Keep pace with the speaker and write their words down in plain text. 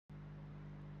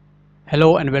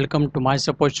Hello and welcome to my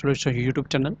support solution YouTube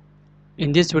channel.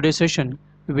 In this video session,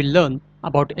 we will learn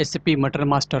about SAP Material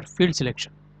Master field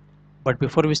selection. But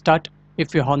before we start,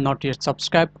 if you have not yet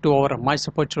subscribed to our my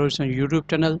support solution YouTube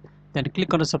channel, then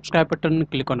click on the subscribe button,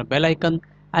 click on the bell icon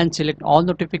and select all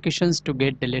notifications to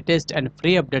get the latest and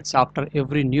free updates after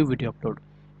every new video upload.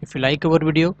 If you like our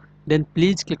video, then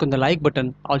please click on the like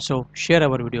button. Also share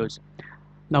our videos.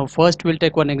 Now first we'll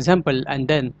take one example and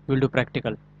then we'll do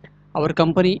practical. Our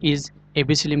company is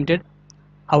ABC Limited.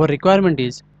 Our requirement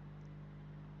is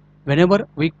whenever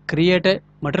we create a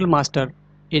material master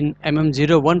in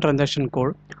MM01 transaction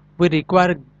code, we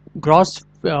require gross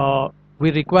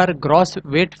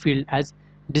weight field as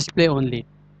display only.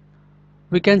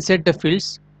 We can set the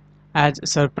fields as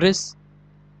surprise,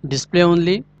 display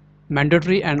only,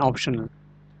 mandatory and optional.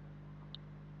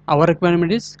 Our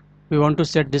requirement is we want to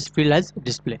set this field as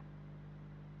display.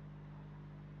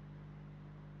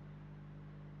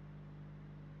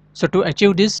 So to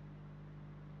achieve this,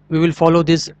 we will follow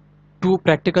these two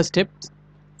practical steps.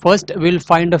 First, we will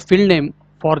find a field name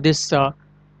for this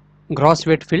gross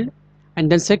weight field,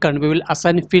 and then second, we will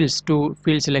assign fields to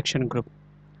field selection group.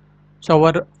 So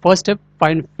our first step,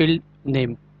 find field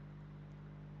name.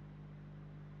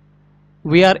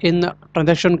 We are in the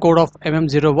transaction code of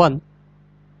MM01,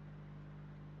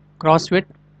 gross weight.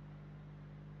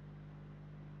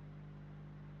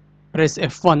 Press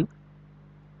F1.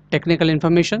 Technical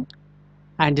information,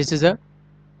 and this is a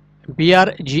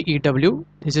BRGEW.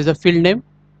 This is a field name,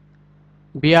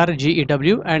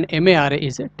 BRGEW, and MARA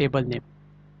is a table name.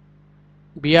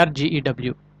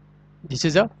 BRGEW, this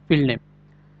is a field name.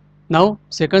 Now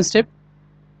second step,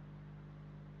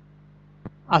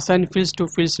 assign fields to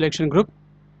field selection group.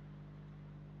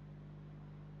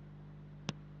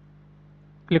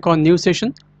 Click on new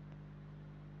session.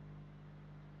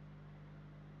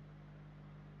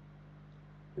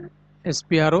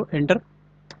 SPRO, enter.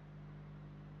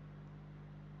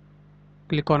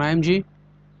 Click on IMG,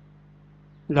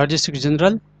 Logistics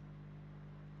General,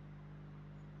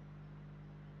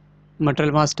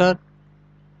 Material Master,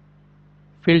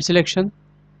 field selection,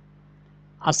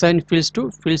 assign fields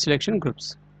to field selection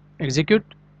groups. Execute.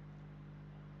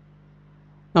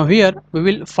 Now here we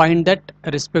will find that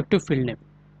respective field name.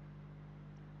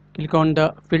 Click on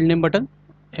the field name button,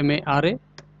 MARA,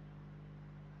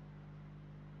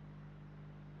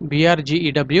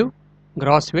 BRGEW,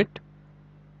 gross weight.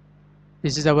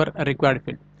 This is our required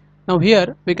field. Now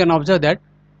here we can observe that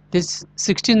this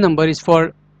 16 number is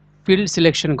for field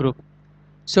selection group.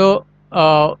 So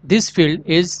this field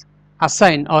is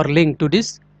assigned or linked to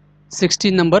this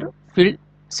 16 number field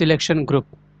selection group.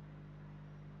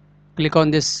 Click on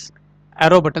this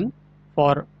arrow button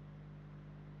for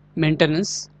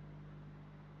maintenance.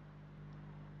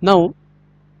 Now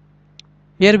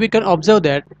here we can observe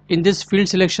that in this field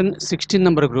selection 16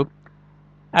 number group,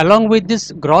 along with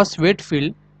this gross weight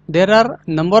field, there are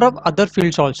number of other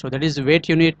fields also, that is weight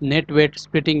unit, net weight,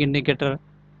 splitting indicator,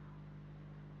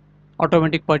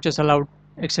 automatic purchase allowed,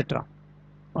 etc.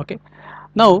 Okay.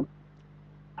 Now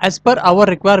as per our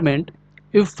requirement,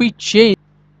 if we change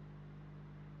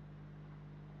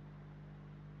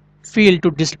field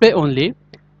to display only,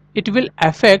 it will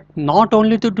affect not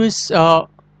only to this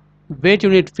weight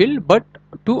unit field but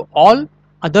to all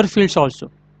other fields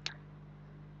also.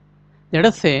 Let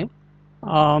us say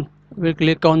we'll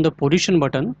click on the position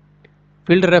button,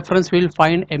 field reference will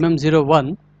find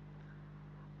MM01,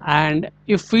 and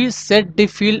if we set the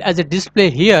field as a display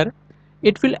here,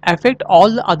 it will affect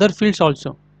all the other fields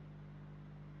also.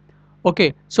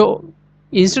 Okay, so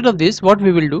instead of this, what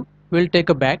we will do, we'll take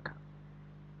a back,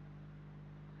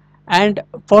 and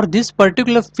for this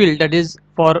particular field, that is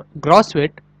for gross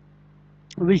weight,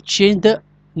 we'll change the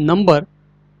number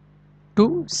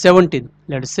to 17.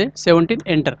 Let us say 17,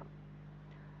 enter.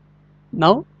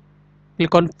 Now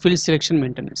click on field selection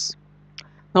maintenance.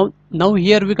 Now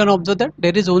here we can observe that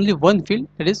there is only one field,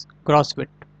 that is gross weight.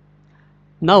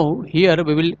 Now here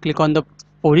we will click on the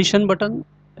position button,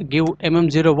 give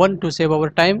MM01 to save our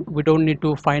time. We don't need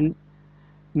to find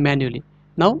manually.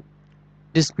 Now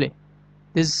display,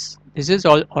 this is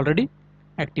already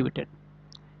activated.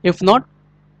 If not,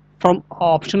 from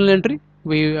optional entry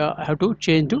we have to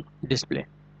change to display.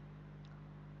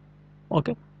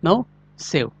 Okay, now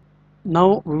save.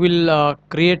 Now we will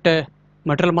create a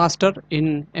material master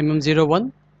in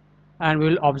MM01 and we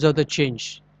will observe the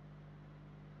change.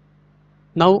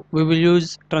 Now we will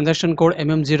use transaction code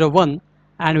MM01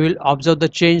 and we will observe the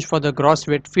change for the gross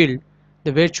weight field.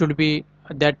 The weight should be,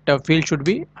 that field should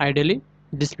be ideally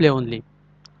display only.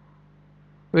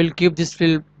 We will keep this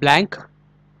field blank.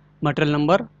 Material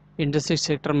number, industry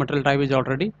sector, material type is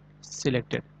already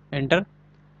selected. enter.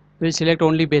 We'll select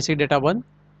only basic data 1,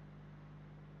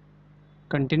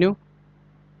 continue.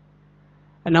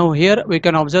 And now here we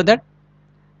can observe that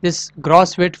this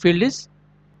gross weight field is,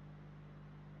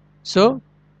 so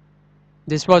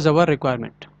this was our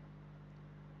requirement.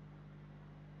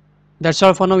 That's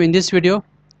all for now in this video.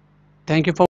 Thank you for